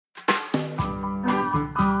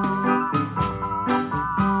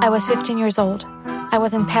I was 15 years old. I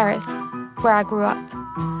was in Paris, where I grew up.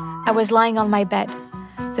 I was lying on my bed.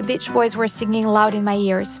 The Beach Boys were singing loud in my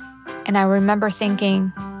ears, and I remember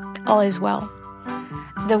thinking, all is well.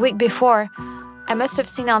 The week before, I must have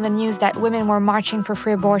seen on the news that women were marching for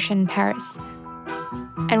free abortion in Paris.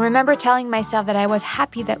 And remember telling myself that I was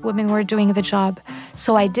happy that women were doing the job,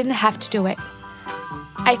 so I didn't have to do it.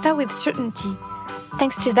 I thought with certainty,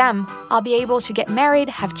 thanks to them, I'll be able to get married,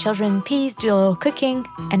 have children in peace, do a little cooking,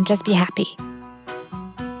 and just be happy.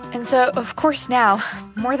 And so, of course now,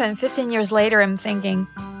 more than 15 years later, I'm thinking,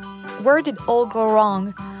 where did all go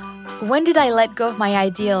wrong? When did I let go of my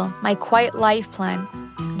ideal, my quiet life plan,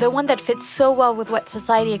 the one that fits so well with what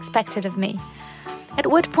society expected of me? At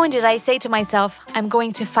what point did I say to myself, I'm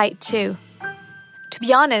going to fight too? To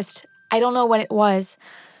be honest, I don't know when it was.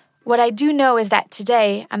 What I do know is that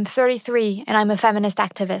today, I'm 33 and I'm a feminist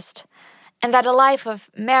activist. And that a life of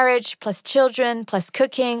marriage, plus children, plus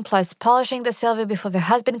cooking, plus polishing the silver before the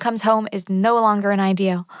husband comes home is no longer an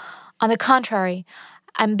ideal. On the contrary,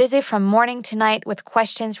 I'm busy from morning to night with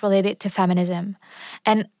questions related to feminism.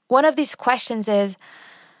 And one of these questions is,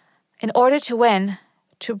 in order to win,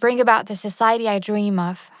 to bring about the society I dream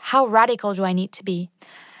of, how radical do I need to be?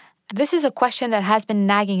 This is a question that has been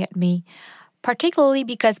nagging at me, particularly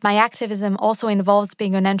because my activism also involves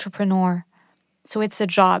being an entrepreneur. So it's a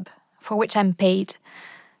job for which I'm paid.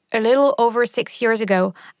 A little over 6 years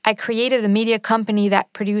ago, I created a media company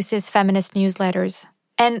that produces feminist newsletters.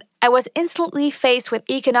 And I was instantly faced with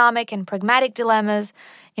economic and pragmatic dilemmas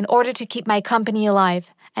in order to keep my company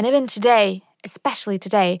alive. And even today, especially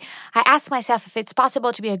today, I ask myself if it's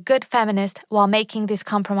possible to be a good feminist while making these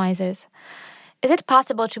compromises. Is it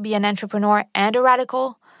possible to be an entrepreneur and a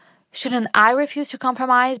radical? Shouldn't I refuse to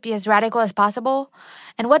compromise, be as radical as possible?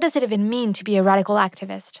 And what does it even mean to be a radical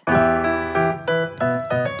activist?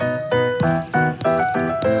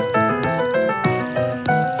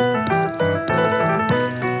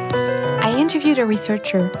 I interviewed a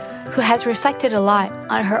researcher who has reflected a lot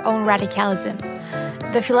on her own radicalism,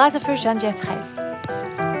 the philosopher Geneviève Fraisse.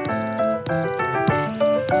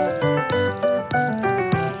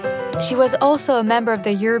 She was also a member of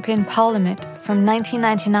the European Parliament from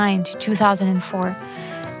 1999 to 2004.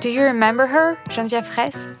 Do you remember her, Geneviève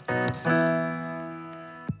Fraisse?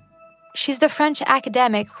 She's the French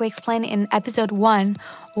academic who explained in episode 1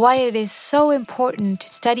 why it is so important to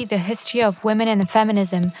study the history of women and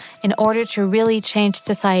feminism in order to really change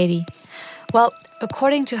society. Well,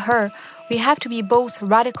 according to her, we have to be both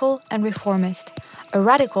radical and reformist. A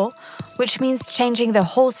radical, which means changing the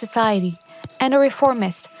whole society, and a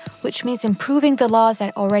reformist, which means improving the laws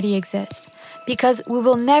that already exist. Because we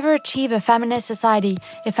will never achieve a feminist society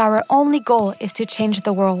if our only goal is to change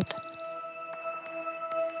the world.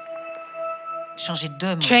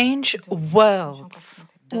 Change worlds.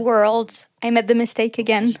 Worlds. I made the mistake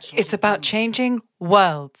again. It's about changing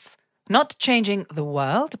worlds. Not changing the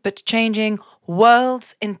world, but changing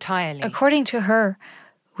worlds entirely. According to her,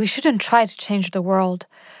 we shouldn't try to change the world,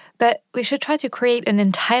 but we should try to create an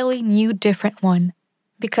entirely new, different one.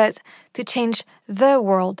 Because to change the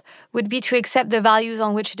world would be to accept the values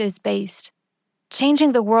on which it is based.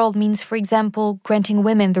 Changing the world means, for example, granting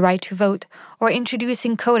women the right to vote or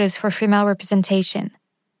introducing quotas for female representation.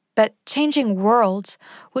 But changing worlds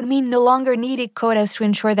would mean no longer needing quotas to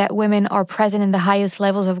ensure that women are present in the highest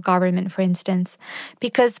levels of government, for instance,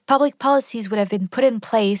 because public policies would have been put in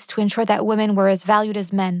place to ensure that women were as valued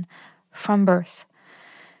as men from birth.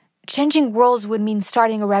 Changing worlds would mean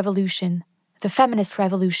starting a revolution, the feminist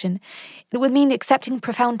revolution. It would mean accepting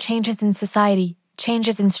profound changes in society,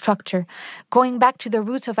 changes in structure, going back to the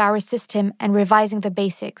roots of our system and revising the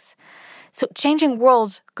basics. So changing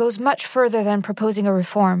worlds goes much further than proposing a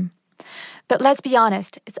reform. But let's be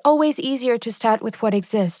honest, it's always easier to start with what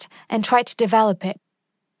exists and try to develop it.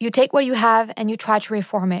 You take what you have and you try to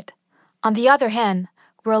reform it. On the other hand,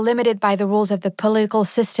 we're limited by the rules of the political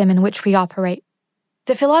system in which we operate.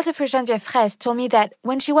 The philosopher Geneviève Fraisse told me that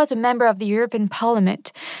when she was a member of the European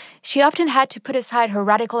Parliament, she often had to put aside her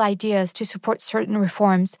radical ideas to support certain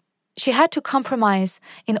reforms. She had to compromise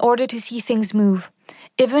in order to see things move,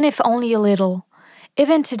 even if only a little.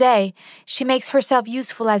 Even today, she makes herself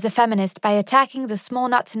useful as a feminist by attacking the small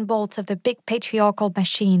nuts and bolts of the big patriarchal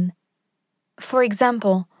machine. For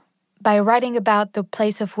example, by writing about the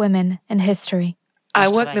place of women in history. I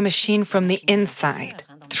work the machine from the inside,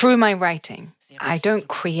 through my writing. I don't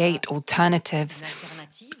create alternatives,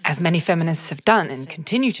 as many feminists have done and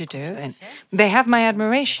continue to do, and they have my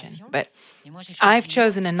admiration. But I've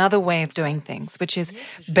chosen another way of doing things, which is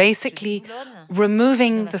basically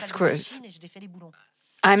removing the screws.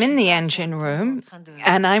 I'm in the engine room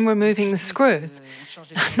and I'm removing the screws.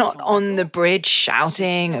 I'm not on the bridge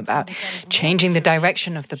shouting about changing the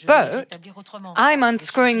direction of the boat. I'm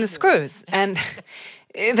unscrewing the screws and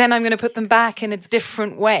then I'm going to put them back in a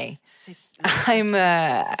different way. I'm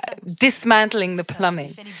dismantling the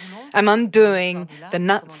plumbing. I'm undoing the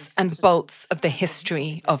nuts and bolts of the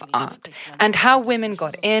history of art and how women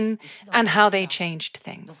got in and how they changed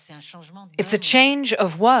things. It's a change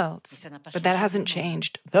of worlds, but that hasn't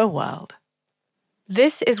changed the world.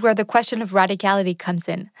 This is where the question of radicality comes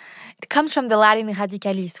in. It comes from the Latin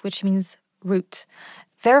radicalis, which means root.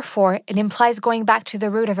 Therefore, it implies going back to the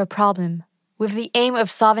root of a problem, with the aim of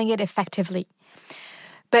solving it effectively.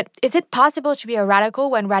 But is it possible to be a radical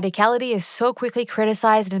when radicality is so quickly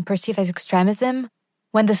criticized and perceived as extremism?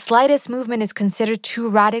 When the slightest movement is considered too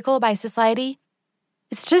radical by society?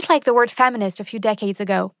 It's just like the word feminist a few decades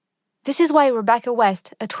ago. This is why Rebecca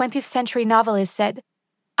West, a 20th century novelist, said,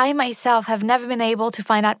 "I myself have never been able to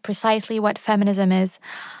find out precisely what feminism is.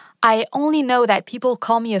 I only know that people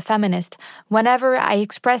call me a feminist whenever I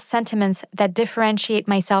express sentiments that differentiate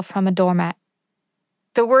myself from a doormat."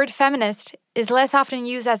 The word feminist is less often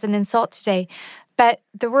used as an insult today, but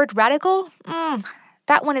the word radical?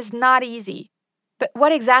 That one is not easy. But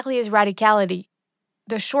what exactly is radicality?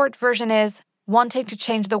 The short version is wanting to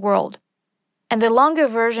change the world. And the longer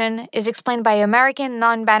version is explained by American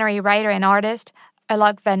non-binary writer and artist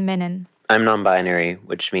Alok Van Minnen. I'm non-binary,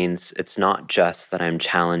 which means it's not just that I'm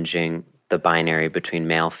challenging the binary between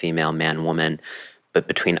male, female, man, woman, but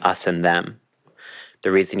between us and them.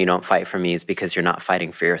 The reason you don't fight for me is because you're not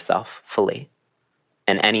fighting for yourself fully.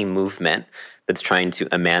 And any movement that's trying to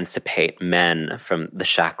emancipate men from the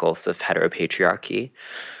shackles of heteropatriarchy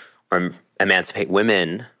or emancipate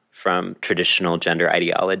women from traditional gender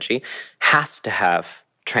ideology has to have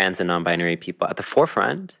trans and non-binary people at the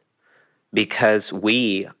forefront because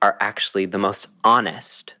we are actually the most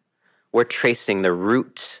honest. We're tracing the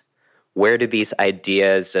root. Where do these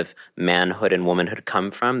ideas of manhood and womanhood come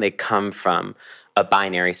from? They come from a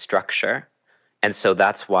binary structure. And so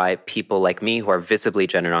that's why people like me who are visibly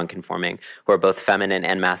gender nonconforming, who are both feminine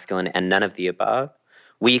and masculine and none of the above,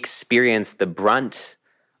 we experience the brunt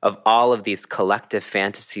of all of these collective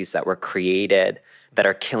fantasies that were created that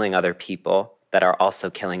are killing other people, that are also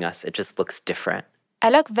killing us. It just looks different.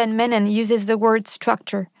 Alok Van Minnen uses the word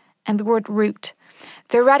structure and the word root.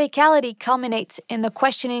 The radicality culminates in the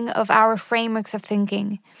questioning of our frameworks of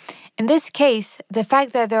thinking. In this case, the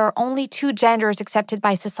fact that there are only two genders accepted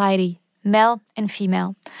by society, male and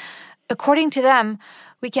female. According to them,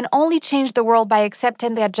 we can only change the world by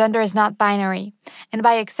accepting that gender is not binary, and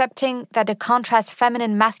by accepting that the contrast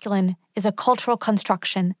feminine-masculine is a cultural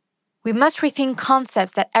construction. We must rethink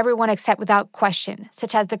concepts that everyone accepts without question,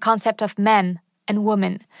 such as the concept of men and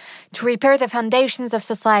women, to repair the foundations of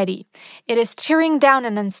society. It is tearing down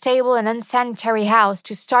an unstable and unsanitary house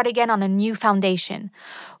to start again on a new foundation,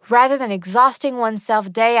 rather than exhausting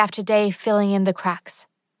oneself day after day filling in the cracks.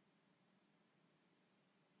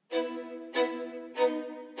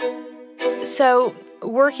 So,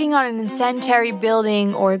 working on an insanitary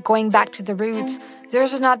building or going back to the roots,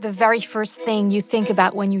 this is not the very first thing you think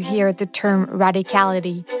about when you hear the term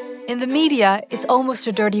radicality. In the media, it's almost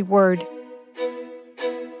a dirty word.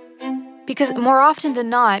 Because more often than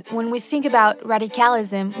not, when we think about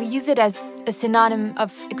radicalism, we use it as a synonym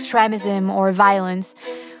of extremism or violence.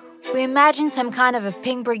 We imagine some kind of a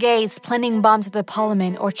pink brigade splinting bombs at the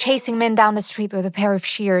parliament or chasing men down the street with a pair of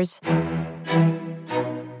shears.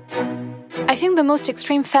 I think the most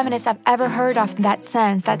extreme feminist I've ever heard of in that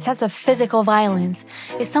sense of physical violence,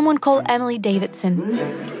 is someone called Emily Davidson.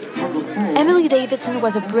 Emily Davidson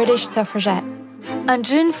was a British suffragette. On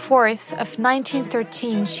June 4th of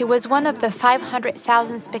 1913, she was one of the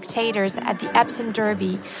 500,000 spectators at the Epsom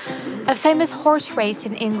Derby, a famous horse race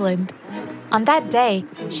in England. On that day,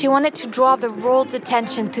 she wanted to draw the world's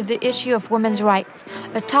attention to the issue of women's rights,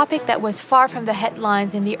 a topic that was far from the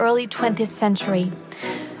headlines in the early 20th century.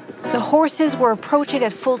 The horses were approaching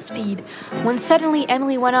at full speed when suddenly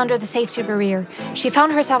Emily went under the safety barrier. She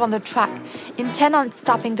found herself on the track, intent on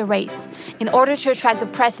stopping the race, in order to attract the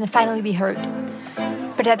press and finally be heard.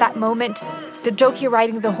 But at that moment, the jockey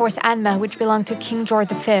riding the horse Anma, which belonged to King George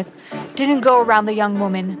V, didn't go around the young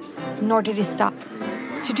woman, nor did he stop.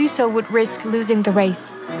 To do so would risk losing the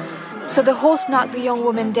race. So the horse knocked the young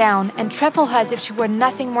woman down and trampled her as if she were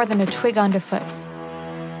nothing more than a twig underfoot.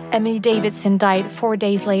 Emily Davidson died 4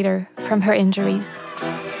 days later from her injuries.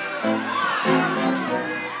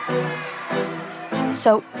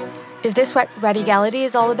 So, is this what radicality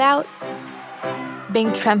is all about?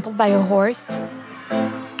 Being trampled by a horse?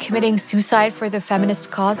 Committing suicide for the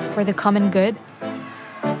feminist cause, for the common good?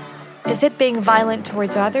 Is it being violent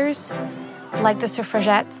towards others, like the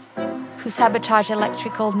suffragettes, who sabotaged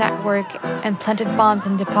electrical network and planted bombs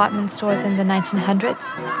in department stores in the 1900s?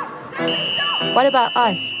 What about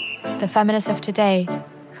us, the feminists of today,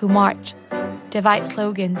 who march, divide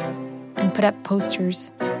slogans, and put up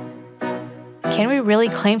posters? Can we really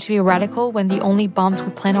claim to be radical when the only bombs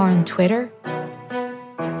we plant are on Twitter?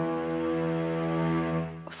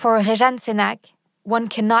 For Rejane Senac, one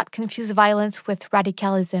cannot confuse violence with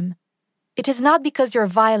radicalism. It is not because you're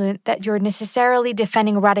violent that you're necessarily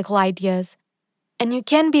defending radical ideas. And you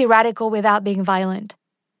can be radical without being violent.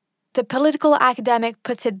 The political academic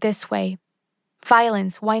puts it this way: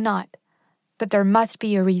 violence, why not? But there must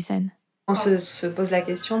be a reason.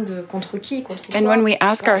 And when we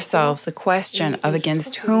ask ourselves the question of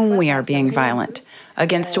against whom we are being violent,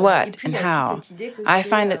 against what and how, I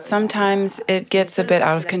find that sometimes it gets a bit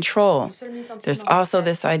out of control. There's also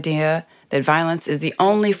this idea that violence is the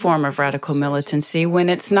only form of radical militancy when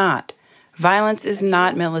it's not. Violence is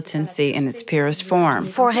not militancy in its purest form.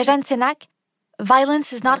 For Rejane Senac,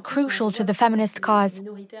 violence is not crucial to the feminist cause.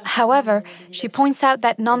 However, she points out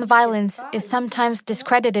that nonviolence is sometimes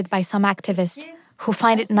discredited by some activists who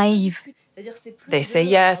find it naive. They say,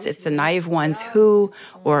 yes, it's the naive ones who,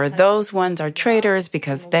 or those ones are traitors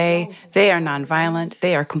because they are nonviolent,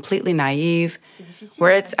 they are completely naive,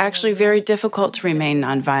 where it's actually very difficult to remain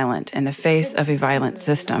nonviolent in the face of a violent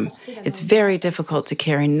system. It's very difficult to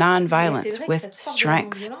carry nonviolence with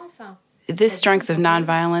strength. This strength of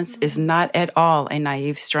nonviolence is not at all a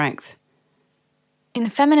naive strength. In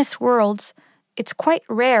feminist worlds, it's quite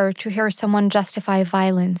rare to hear someone justify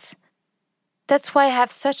violence. That's why I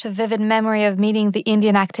have such a vivid memory of meeting the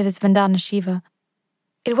Indian activist Vandana Shiva.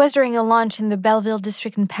 It was during a launch in the Belleville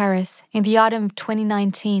district in Paris in the autumn of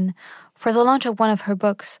 2019 for the launch of one of her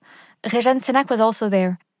books. Rejane Senac was also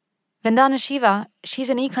there. Vandana Shiva, she's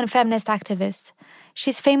an econ-feminist activist.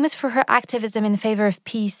 She's famous for her activism in favor of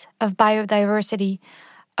peace, of biodiversity,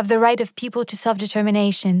 of the right of people to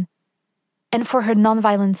self-determination, and for her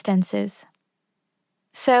nonviolent stances.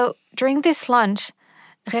 So, during this lunch,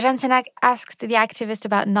 Rejane Senac asked the activist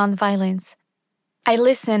about nonviolence. I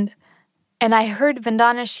listened, and I heard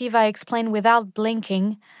Vandana Shiva explain without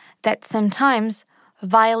blinking that sometimes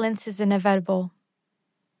violence is inevitable.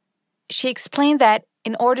 She explained that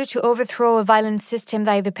in order to overthrow a violent system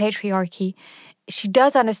like the patriarchy, she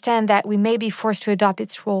does understand that we may be forced to adopt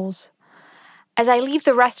its roles. As I leave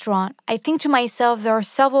the restaurant, I think to myself there are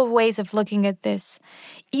several ways of looking at this.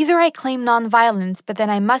 Either I claim nonviolence, but then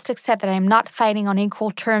I must accept that I am not fighting on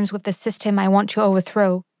equal terms with the system I want to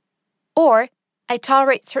overthrow. Or I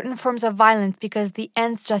tolerate certain forms of violence because the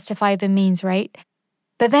ends justify the means, right?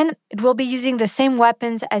 But then it will be using the same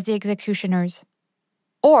weapons as the executioners.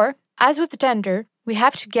 Or, as with gender, we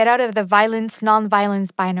have to get out of the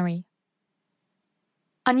violence-nonviolence binary.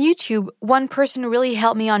 On YouTube, one person really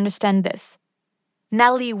helped me understand this.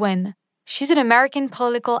 Natalie Wynn. She's an American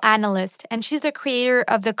political analyst, and she's the creator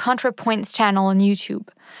of the ContraPoints channel on YouTube.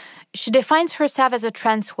 She defines herself as a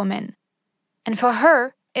trans woman. And for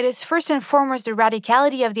her, it is first and foremost the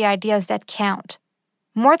radicality of the ideas that count,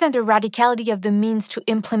 more than the radicality of the means to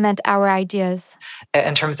implement our ideas.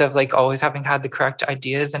 In terms of always having had the correct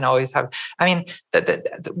ideas and always have,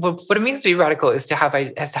 what it means to be radical is to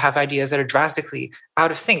have ideas that are drastically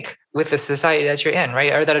out of sync with the society that you're in,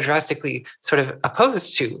 right? Or that are drastically sort of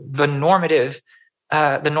opposed to the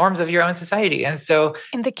norms of your own society. And so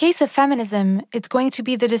in the case of feminism, it's going to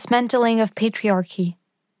be the dismantling of patriarchy,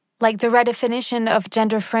 like the redefinition of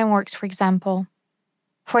gender frameworks, for example.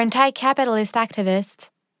 For anti-capitalist activists,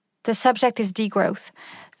 the subject is degrowth,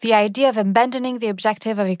 the idea of abandoning the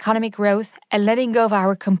objective of economic growth and letting go of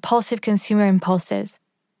our compulsive consumer impulses.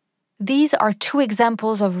 These are two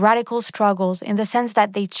examples of radical struggles in the sense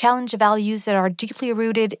that they challenge values that are deeply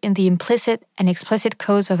rooted in the implicit and explicit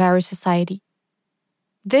codes of our society.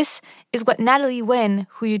 This is what Natalie Wynn,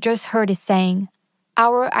 who you just heard, is saying.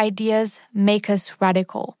 Our ideas make us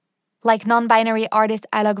radical. Like non-binary artist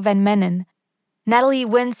Alok Van Menen, Natalie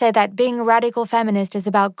Wynn said that being a radical feminist is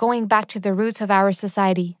about going back to the roots of our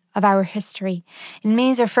society, of our history. It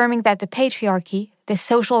means affirming that the patriarchy, this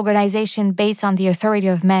social organization based on the authority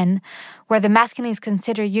of men, where the masculine is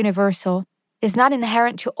considered universal, is not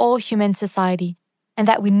inherent to all human society, and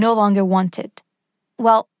that we no longer want it.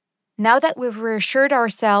 Well, now that we've reassured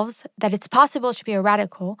ourselves that it's possible to be a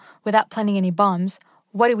radical without planting any bombs,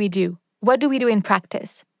 what do we do? What do we do in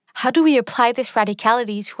practice? How do we apply this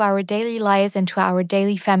radicality to our daily lives and to our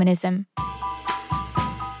daily feminism?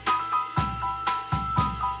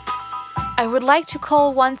 I would like to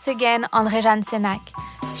call once again on Rejane Senac,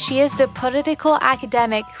 She is the political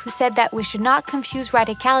academic who said that we should not confuse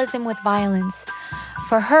radicalism with violence.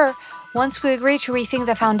 For her, once we agree to rethink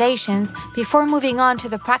the foundations, before moving on to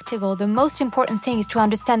the practical, the most important thing is to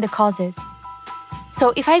understand the causes.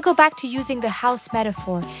 So if I go back to using the house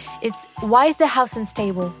metaphor, it's why is the house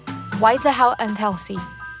unstable? Why is the house unhealthy?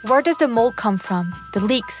 Where does the mold come from? The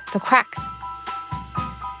leaks, the cracks?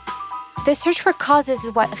 The search for causes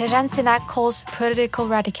is what Rejane Sénac calls political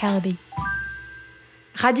radicality.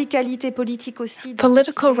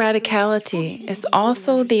 Political radicality is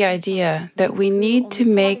also the idea that we need to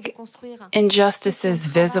make injustices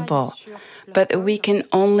visible, but that we can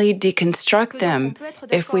only deconstruct them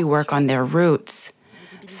if we work on their roots.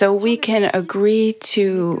 So we can agree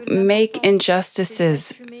to make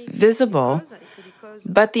injustices visible,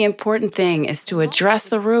 but the important thing is to address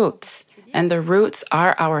the roots, and the roots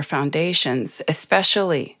are our foundations,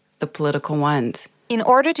 especially the political ones. In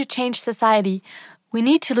order to change society, we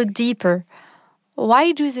need to look deeper.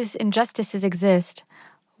 Why do these injustices exist?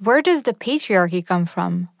 Where does the patriarchy come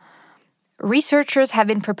from? Researchers have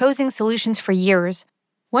been proposing solutions for years.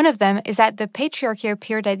 One of them is that the patriarchy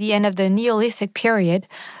appeared at the end of the Neolithic period,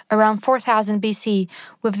 around 4000 BC,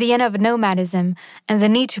 with the end of nomadism and the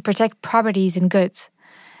need to protect properties and goods.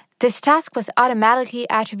 This task was automatically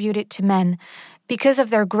attributed to men because of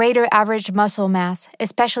their greater average muscle mass,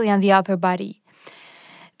 especially on the upper body.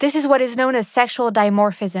 This is what is known as sexual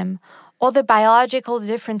dimorphism, all the biological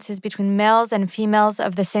differences between males and females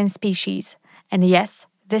of the same species. And yes,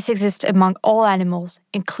 this exists among all animals,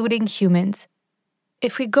 including humans.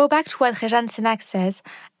 If we go back to what Rejane Sénac says,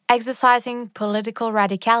 exercising political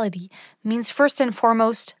radicality means first and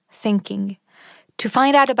foremost thinking, to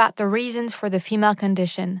find out about the reasons for the female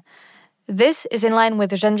condition. This is in line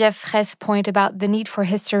with Geneviève Frey's point about the need for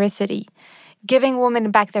historicity, giving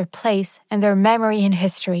women back their place and their memory in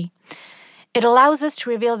history. It allows us to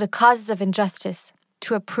reveal the causes of injustice,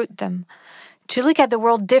 to uproot them, to look at the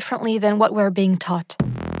world differently than what we're being taught.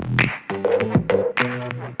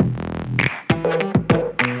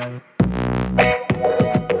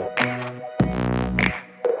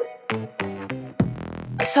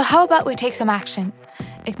 So how about we take some action?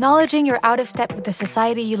 Acknowledging you're out of step with the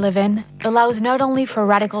society you live in allows not only for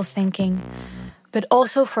radical thinking, but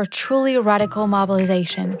also for truly radical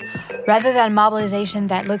mobilization, rather than mobilization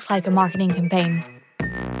that looks like a marketing campaign.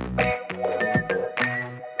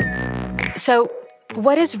 So,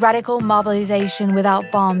 what is radical mobilization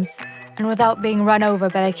without bombs and without being run over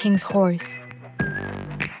by a king's horse?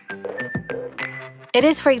 It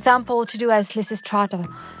is, for example, to do as Lysistrata,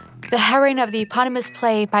 the heroine of the eponymous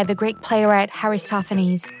play by the Greek playwright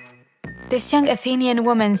Aristophanes. This young Athenian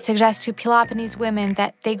woman suggests to Peloponnese women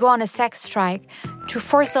that they go on a sex strike to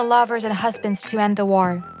force the lovers and husbands to end the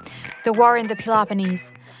war in the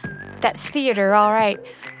Peloponnese. That's theater, all right,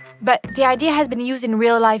 but the idea has been used in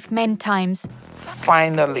real life many times.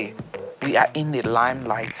 Finally, we are in the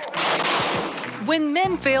limelight. When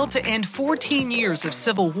men failed to end 14 years of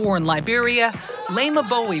civil war in Liberia, Lema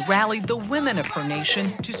Bowie rallied the women of her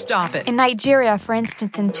nation to stop it. In Nigeria, for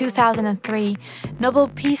instance, in 2003, Nobel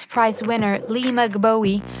Peace Prize winner Lema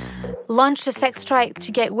Bowie launched a sex strike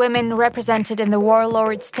to get women represented in the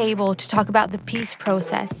warlords' table to talk about the peace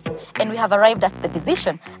process. And we have arrived at the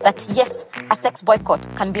decision that, yes, a sex boycott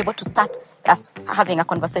can be able to start us having a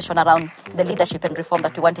conversation around the leadership and reform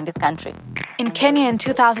that we want in this country. In Kenya in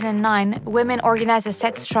 2009, women organized a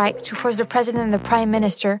sex strike to force the president and the prime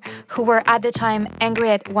minister, who were at the time angry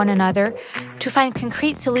at one another, to find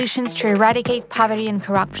concrete solutions to eradicate poverty and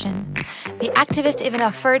corruption. The activists even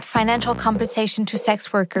offered financial compensation to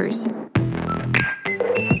sex workers.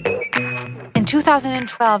 In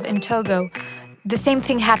 2012 in Togo, the same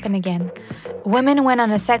thing happened again. Women went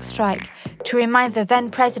on a sex strike to remind the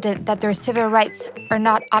then president that their civil rights are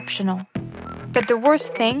not optional. But the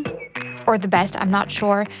worst thing, or the best, I'm not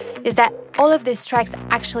sure, is that all of these strikes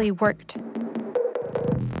actually worked.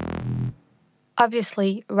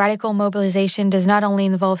 Obviously, radical mobilization does not only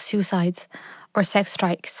involve suicides or sex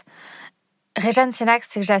strikes. Rejane Sénac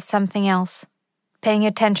suggests something else, paying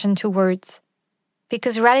attention to words.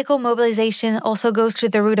 Because radical mobilization also goes to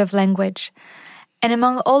the root of language. And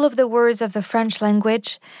among all of the words of the French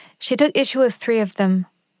language, she took issue with 3 of them: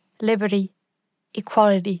 liberty,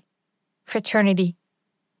 equality, fraternity,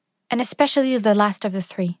 and especially the last of the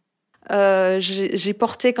 3. When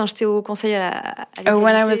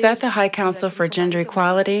I was at the High Council for Gender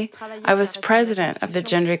Equality, I was president of the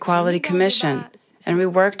Gender Equality Commission, and we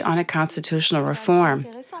worked on a constitutional reform.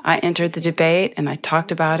 I entered the debate and I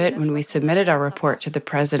talked about it when we submitted our report to the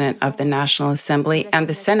President of the National Assembly and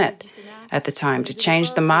the Senate. at the time to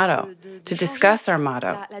change the motto, to discuss our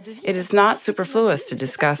motto. It is not superfluous to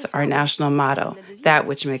discuss our national motto, that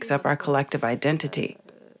which makes up our collective identity.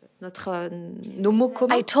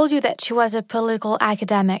 I told you that she was a political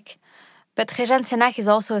academic, but Régine Sénac is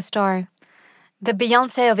also a star. The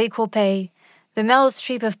Beyoncé of equal pay, the Meryl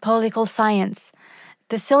Streep of political science,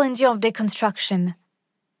 the Céline Dion of deconstruction.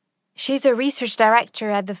 She's a research director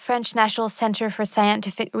at the French National Center for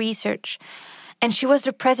Scientific Research, and she was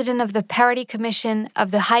the president of the Parity Commission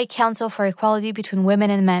of the High Council for Equality Between Women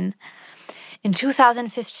and Men. In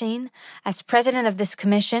 2015, as president of this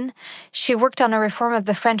commission, she worked on a reform of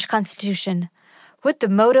the French Constitution. Would the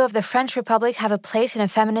motto of the French Republic have a place in a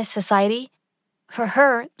feminist society? For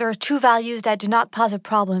her, there are two values that do not pose a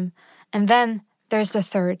problem, and then there's the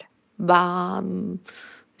third.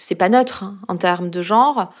 C'est pas neutre hein, en termes de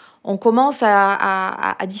genre. On commence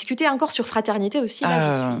à discuter encore sur fraternité aussi.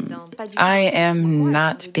 Là, I am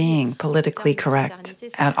not being politically correct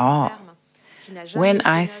at all. When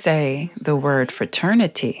I say the word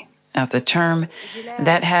fraternity as a term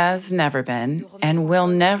that has never been and will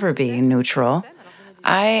never be neutral,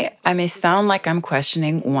 I may sound like I'm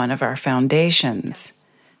questioning one of our foundations.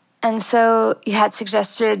 And so you had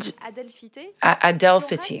suggested...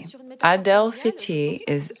 Adelphity. Adelphity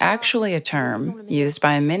is actually a term used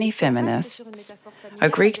by many feminists, a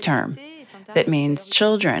Greek term that means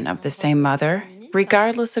children of the same mother,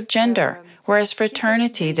 regardless of gender, whereas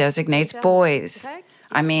fraternity designates boys.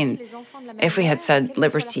 I mean, if we had said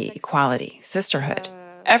liberty, equality, sisterhood,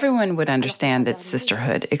 everyone would understand that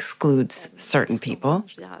sisterhood excludes certain people.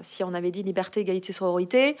 Si on avait dit liberté, égalité,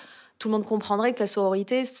 sororité, tout le monde comprendrait que la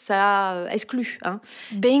sororité, ça exclut. Hein?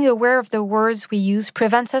 Being aware of the words we use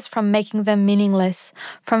prevents us from making them meaningless,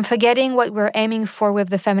 from forgetting what we're aiming for with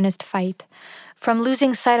the feminist fight, from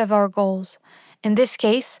losing sight of our goals. In this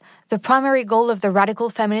case, the primary goal of the radical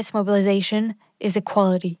feminist mobilization is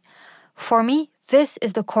equality. For me, this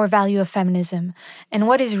is the core value of feminism, and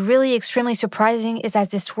what is really extremely surprising is that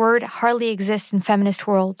this word hardly exists in feminist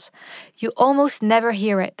worlds. You almost never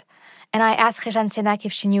hear it. And I asked Régine Sénac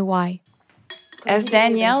if she knew why. As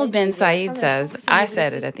Danielle Ben Said says, I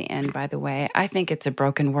said it at the end, by the way, I think it's a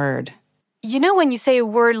broken word. You know when you say a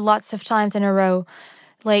word lots of times in a row,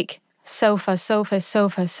 like sofa, sofa,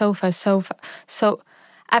 sofa, sofa, sofa, so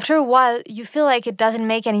after a while, you feel like it doesn't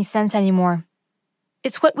make any sense anymore.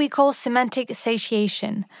 It's what we call semantic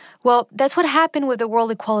satiation. Well, that's what happened with the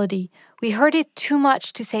word equality. We heard it too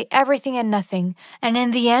much to say everything and nothing, and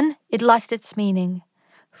in the end, it lost its meaning.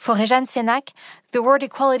 For Régine Sénac, the word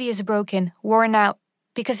equality is broken, worn out,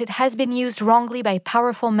 because it has been used wrongly by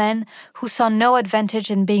powerful men who saw no advantage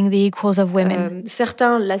in being the equals of women.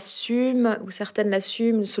 Certains l'assument, ou certaines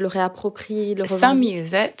l'assument, se le réapproprient, le revendiquent. Some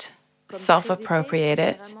use it, self-appropriate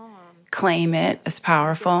it, claim it as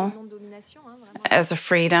powerful, as a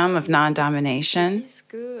freedom of non-domination.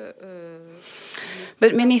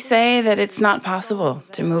 But many say that it's not possible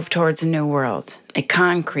to move towards a new world, a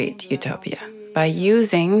concrete utopia, by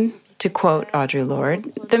using, to quote Audre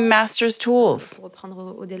Lorde, the master's tools.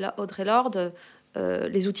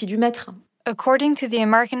 According to the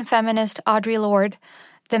American feminist Audre Lorde,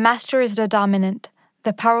 the master is the dominant,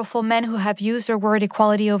 the powerful men who have used the word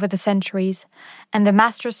equality over the centuries, and the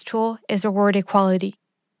master's tool is the word equality.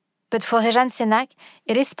 But for Régine Sénac,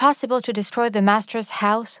 it is possible to destroy the master's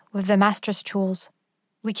house with the master's tools.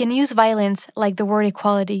 We can use violence like the word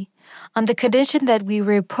equality, on the condition that we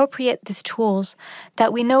reappropriate these tools,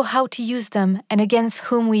 that we know how to use them and against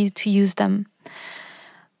whom we to use them.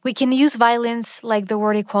 We can use violence like the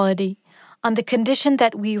word equality, on the condition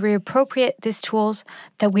that we reappropriate these tools,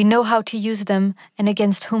 that we know how to use them and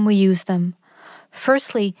against whom we use them.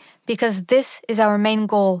 Firstly, because this is our main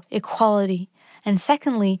goal, equality. And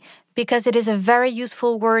secondly, because it is a very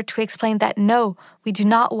useful word to explain that no, we do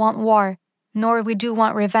not want war, nor we do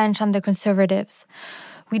want revenge on the conservatives.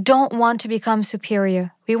 We don't want to become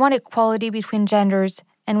superior. We want equality between genders,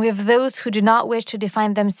 and with those who do not wish to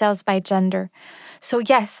define themselves by gender. So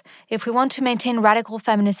yes, if we want to maintain radical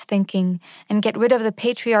feminist thinking and get rid of the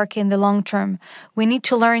patriarchy in the long term, we need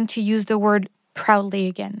to learn to use the word proudly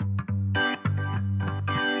again.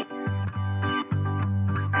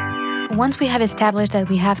 Once we have established that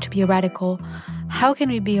we have to be a radical, how can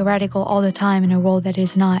we be a radical all the time in a world that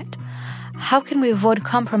is not? How can we avoid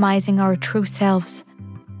compromising our true selves?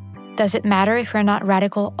 Does it matter if we're not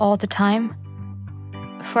radical all the time?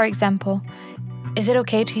 For example, is it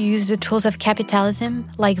okay to use the tools of capitalism,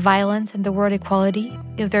 like violence and the word equality,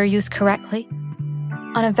 if they're used correctly?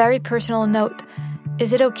 On a very personal note,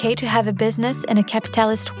 is it okay to have a business in a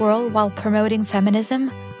capitalist world while promoting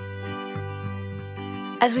feminism?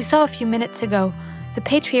 As we saw a few minutes ago, The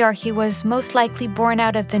patriarchy was most likely born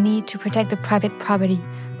out of the need to protect the private property,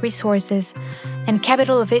 resources, and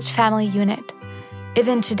capital of each family unit.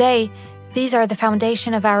 Even today, these are the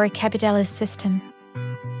foundation of our capitalist system.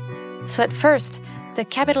 So at first, the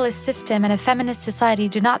capitalist system and a feminist society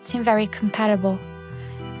do not seem very compatible.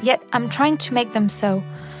 Yet I'm trying to make them so.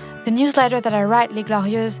 The newsletter that I write, Les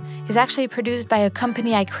Glorieuses, is actually produced by a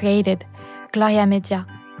company I created, Gloria Media.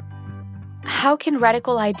 How can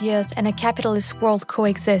radical ideas and a capitalist world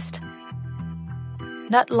coexist?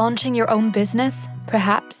 Not launching your own business,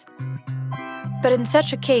 perhaps? But in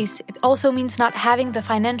such a case, it also means not having the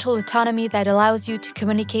financial autonomy that allows you to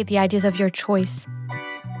communicate the ideas of your choice.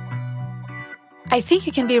 I think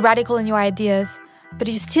you can be radical in your ideas, but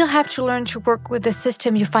you still have to learn to work with the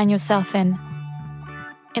system you find yourself in.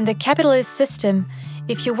 In the capitalist system,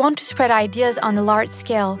 if you want to spread ideas on a large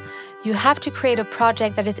scale, you have to create a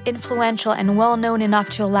project that is influential and well-known enough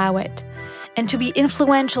to allow it. And to be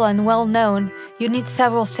influential and well-known, you need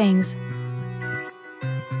several things.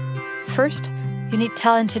 First, you need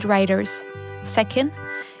talented writers. Second,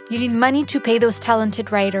 you need money to pay those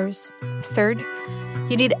talented writers. Third,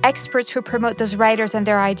 you need experts who promote those writers and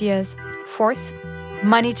their ideas. Fourth,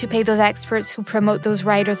 money to pay those experts who promote those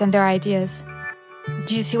writers and their ideas.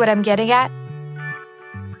 Do you see what I'm getting at?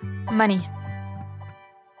 Money.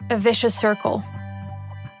 A vicious circle.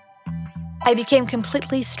 I became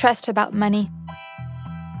completely stressed about money.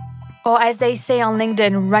 Or as they say on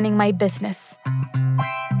LinkedIn, running my business.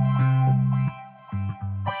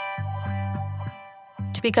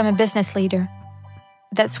 To become a business leader.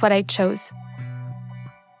 That's what I chose.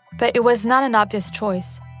 But it was not an obvious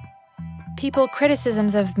choice. People's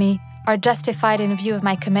criticisms of me are justified in view of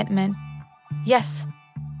my commitment. Yes,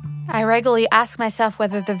 I regularly ask myself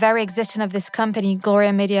whether the very existence of this company,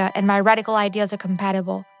 Gloria Media, and my radical ideas are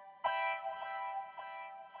compatible.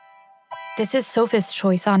 This is Sophie's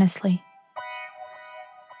choice, honestly.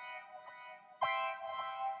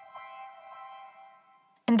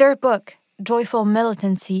 In their book, Joyful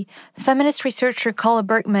Militancy, feminist researcher Carla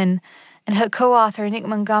Bergman and her co-author Nick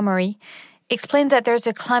Montgomery explained that there's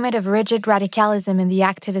a climate of rigid radicalism in the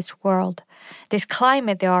activist world. This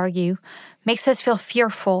climate, they argue, makes us feel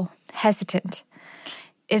fearful, hesitant.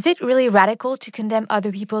 Is it really radical to condemn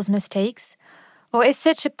other people's mistakes? Or is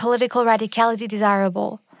such a political radicality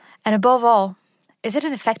desirable? And above all, is it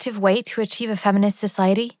an effective way to achieve a feminist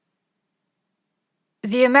society?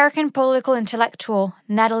 The American political intellectual,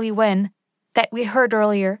 Natalie Wynn, that we heard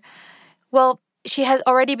earlier, well, she has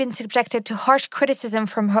already been subjected to harsh criticism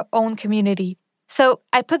from her own community. So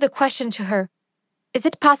I put the question to her, is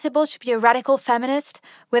it possible to be a radical feminist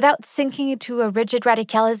without sinking into a rigid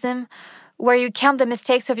radicalism where you count the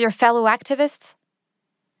mistakes of your fellow activists?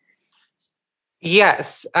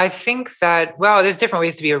 Yes, I think that, well, there's different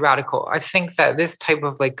ways to be a radical. I think that this type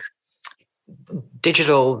of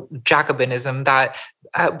digital Jacobinism that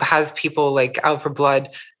has people out for blood,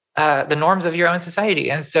 the norms of your own society.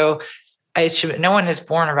 And so no one is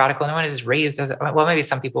born a radical. No one is raised as, well, maybe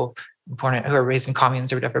some people who are raised in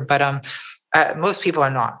communes or whatever, but most people are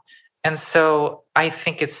not. And so I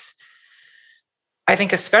think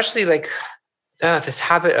especially this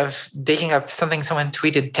habit of digging up something someone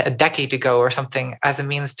tweeted a decade ago or something as a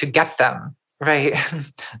means to get them, right?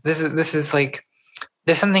 This is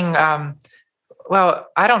there's something, well,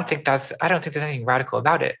 I don't think there's anything radical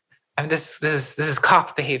about it. I mean, this is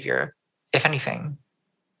cop behavior, if anything.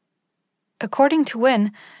 According to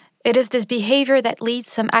Wynne, it is this behavior that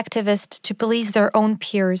leads some activists to police their own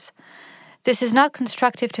peers. This is not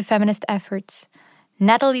constructive to feminist efforts.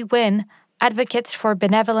 Natalie Wynne advocates for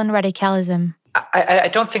benevolent radicalism. I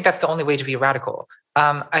don't think that's the only way to be radical.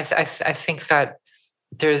 I think that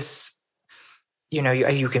there's, you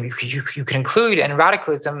can include in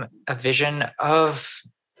radicalism a vision of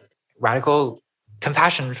radical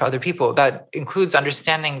compassion for other people that includes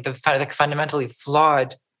understanding the fundamentally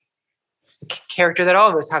flawed character that all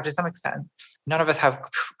of us have to some extent. None of us have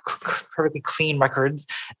perfectly clean records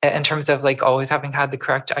in terms of always having had the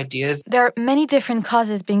correct ideas. There are many different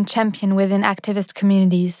causes being championed within activist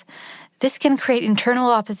communities. This can create internal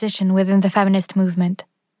opposition within the feminist movement.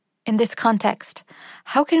 In this context,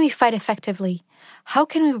 how can we fight effectively? How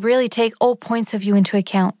can we really take all points of view into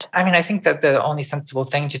account? I mean, I think that the only sensible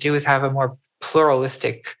thing to do is have a more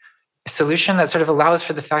pluralistic solution that sort of allows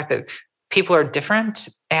for the fact that people are different,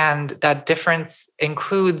 and that difference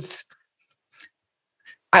includes.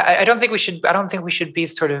 I don't think we should be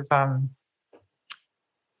sort of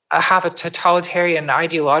have a totalitarian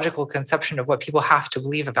ideological conception of what people have to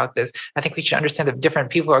believe about this. I think we should understand that different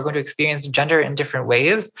people are going to experience gender in different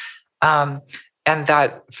ways, and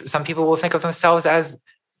that some people will think of themselves as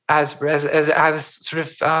as sort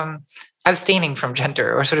of abstaining from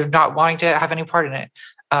gender or sort of not wanting to have any part in it.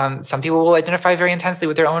 Some people will identify very intensely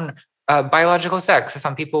with their own biological sex.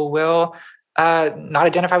 Some people will not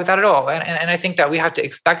identify with that at all. And I think that we have to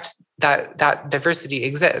expect that diversity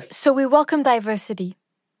exists. So we welcome diversity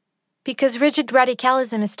because rigid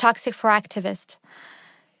radicalism is toxic for activists,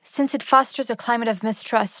 since it fosters a climate of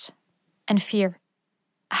mistrust and fear.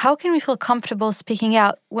 How can we feel comfortable speaking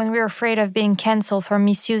out when we're afraid of being canceled for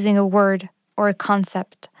misusing a word or a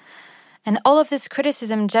concept? And all of this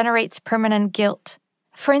criticism generates permanent guilt.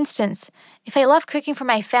 For instance, if I love cooking for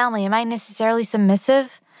my family, am I necessarily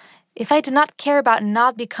submissive? If I do not care about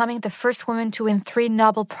not becoming the first woman to win 3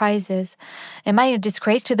 Nobel Prizes, am I a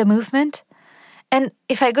disgrace to the movement? And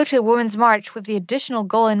if I go to a Women's March with the additional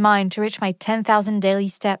goal in mind to reach my 10,000 daily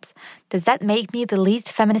steps, does that make me the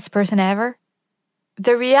least feminist person ever?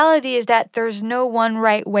 The reality is that there's no one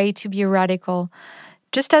right way to be a radical,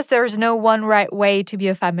 just as there's no one right way to be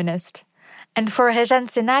a feminist. And for Rejane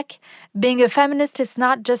Sénac, being a feminist is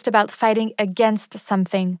not just about fighting against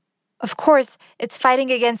something. Of course, it's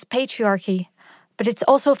fighting against patriarchy, but it's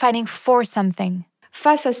also fighting for something.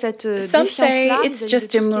 Some say it's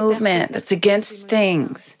just a movement that's against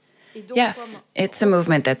things. Yes, it's a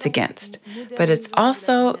movement that's against, but it's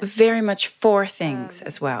also very much for things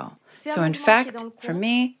as well. So in fact, for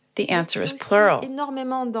me, the answer is plural.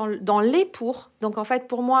 Énormément dans les pour. Donc en fait,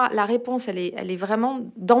 pour moi, la réponse, elle est vraiment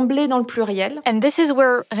d'emblée dans le pluriel. And this is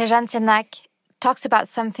where Rejane Sénac talks about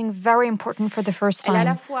something very important for the first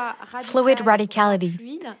time, fluid radicality.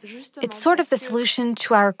 It's sort of the solution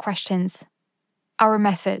to our questions, our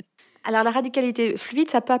method. Alors la radicalité fluide,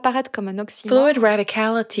 ça peut apparaître comme un oxymore. Fluid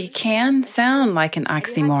radicality can sound like an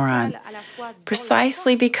oxymoron,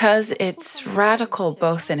 precisely because it's radical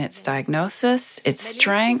both in its diagnosis, its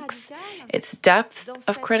strength, its depth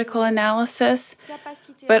of critical analysis,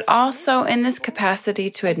 but also in this capacity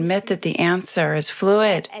to admit that the answer is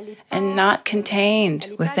fluid and not contained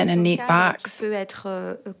within a neat box.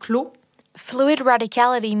 Fluid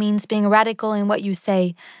radicality means being radical in what you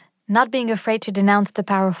say, not being afraid to denounce the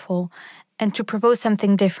powerful, and to propose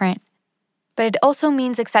something different. But it also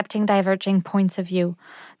means accepting diverging points of view,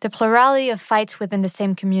 the plurality of fights within the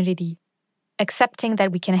same community, accepting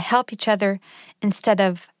that we can help each other instead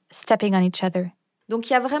of stepping on each other. Donc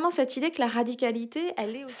il y a vraiment cette idée que la radicalité,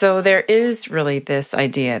 elle est So there is really this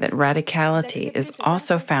idea that radicality is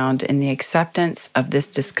also found in the acceptance of this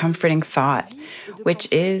discomforting thought, which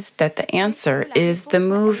is that the answer is the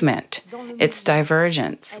movement, its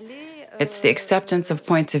divergence. It's the acceptance of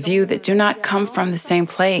points of view that do not come from the same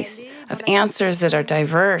place, of answers that are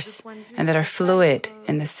diverse and that are fluid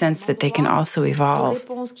in the sense that they can also evolve.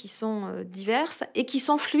 Réponses qui sont diverses et qui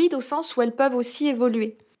sont fluides au sens où elles peuvent aussi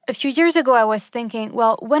évoluer. A few years ago, I was thinking,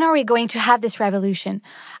 well, when are we going to have this revolution?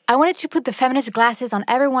 I wanted to put the feminist glasses on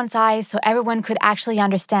everyone's eyes so everyone could actually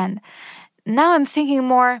understand. Now I'm thinking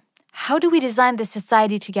more, how do we design this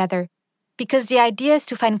society together? Because the idea is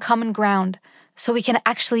to find common ground, so we can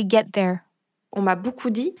actually get there. On m'a beaucoup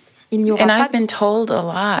dit, il n'y aura And pas I've been told a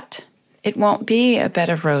lot. It won't be a bed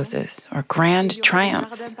of roses or grand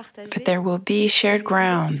triumphs, but there will be shared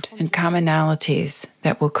ground and commonalities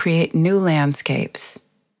that will create new landscapes.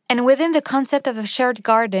 And within the concept of a shared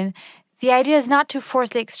garden, the idea is not to force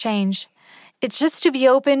the exchange. It's just to be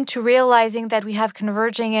open to realizing that we have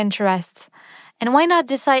converging interests. And why not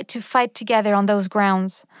decide to fight together on those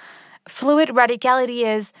grounds? Fluid radicality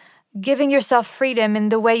is giving yourself freedom in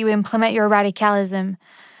the way you implement your radicalism.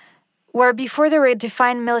 Where before there were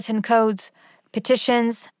defined militant codes,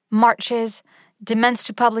 petitions, marches, demands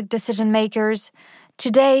to public decision makers,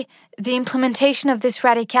 today, the implementation of this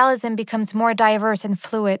radicalism becomes more diverse and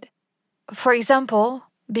fluid. For example,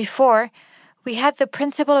 before, we had the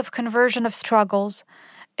principle of conversion of struggles.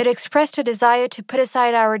 It expressed a desire to put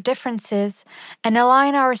aside our differences and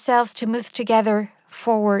align ourselves to move together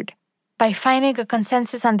forward by finding a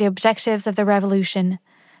consensus on the objectives of the revolution.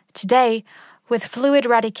 Today, with fluid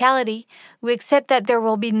radicality, we accept that there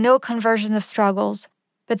will be no conversion of struggles,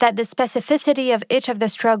 but that the specificity of each of the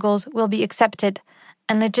struggles will be accepted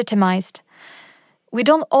and legitimized. We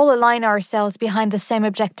don't all align ourselves behind the same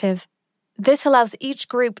objective. This allows each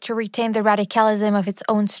group to retain the radicalism of its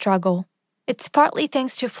own struggle. It's partly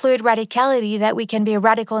thanks to fluid radicality that we can be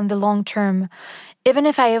radical in the long term. Even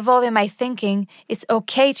if I evolve in my thinking, it's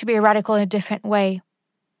okay to be radical in a different way.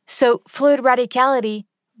 So, fluid radicality,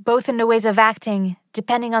 both in the ways of acting,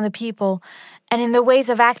 depending on the people, and in the ways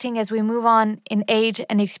of acting as we move on in age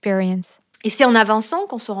and experience. Et c'est en avançant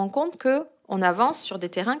qu'on se rend compte que on avance sur des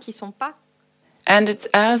terrains qui sont pas. And it's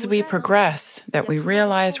as we progress that we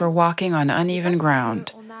realize we're walking on uneven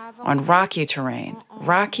ground, on rocky terrain,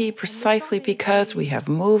 rocky precisely because we have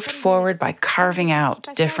moved forward by carving out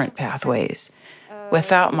different pathways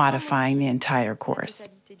without modifying the entire course.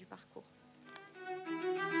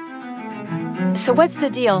 So what's the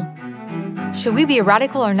deal? Should we be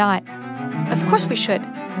radical or not? Of course we should.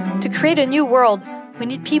 To create a new world, we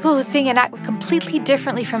need people who think and act completely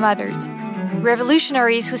differently from others.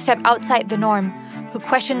 Revolutionaries who step outside the norm, who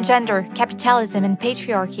question gender, capitalism, and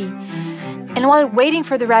patriarchy. And while waiting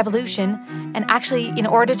for the revolution, and actually in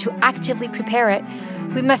order to actively prepare it,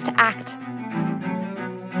 we must act.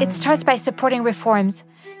 It starts by supporting reforms,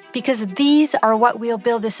 because these are what will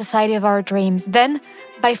build the society of our dreams. Then,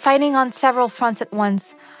 by fighting on several fronts at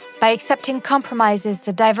once, by accepting compromises,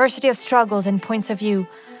 the diversity of struggles and points of view.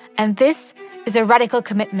 And this is a radical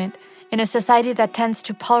commitment in a society that tends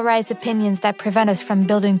to polarize opinions that prevent us from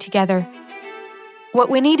building together. What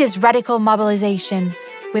we need is radical mobilization,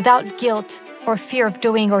 without guilt or fear of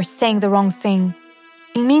doing or saying the wrong thing.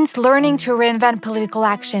 It means learning to reinvent political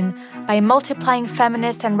action by multiplying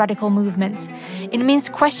feminist and radical movements. It means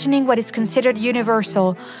questioning what is considered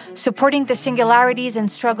universal, supporting the singularities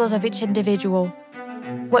and struggles of each individual.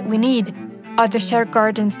 What we need are the shared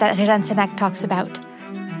gardens that Rejane Sénac talks about,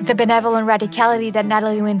 the benevolent radicality that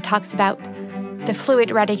Natalie Wynn talks about, the fluid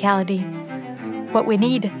radicality. What we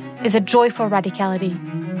need is a joyful radicality,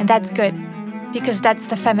 and that's good, because that's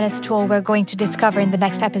the feminist tool we're going to discover in the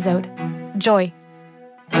next episode. Joy.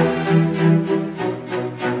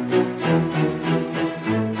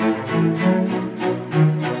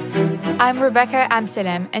 I'm Rebecca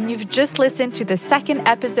Amselem, and you've just listened to the second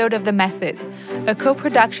episode of The Method, a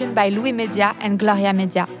co-production by Louis Media and Gloria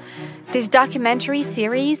Media. This documentary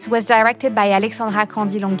series was directed by Alexandra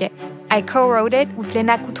Candy-Longuet. I co-wrote it with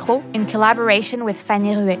Léna Coutreau in collaboration with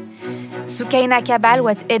Fanny Ruet. Soukaina Kabal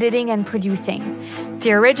was editing and producing.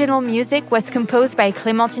 The original music was composed by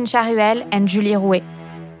Clémentine Charuel and Julie Rouet.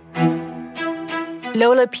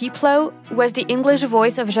 Lola Piplo was the English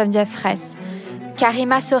voice of Geneviève Fraisse.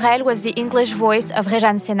 Karima Sorel was the English voice of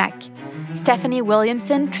Rejane Sénac. Stephanie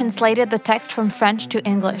Williamson translated the text from French to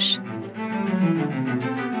English.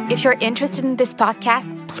 If you're interested in this podcast,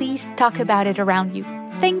 please talk about it around you.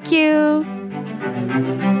 Thank you.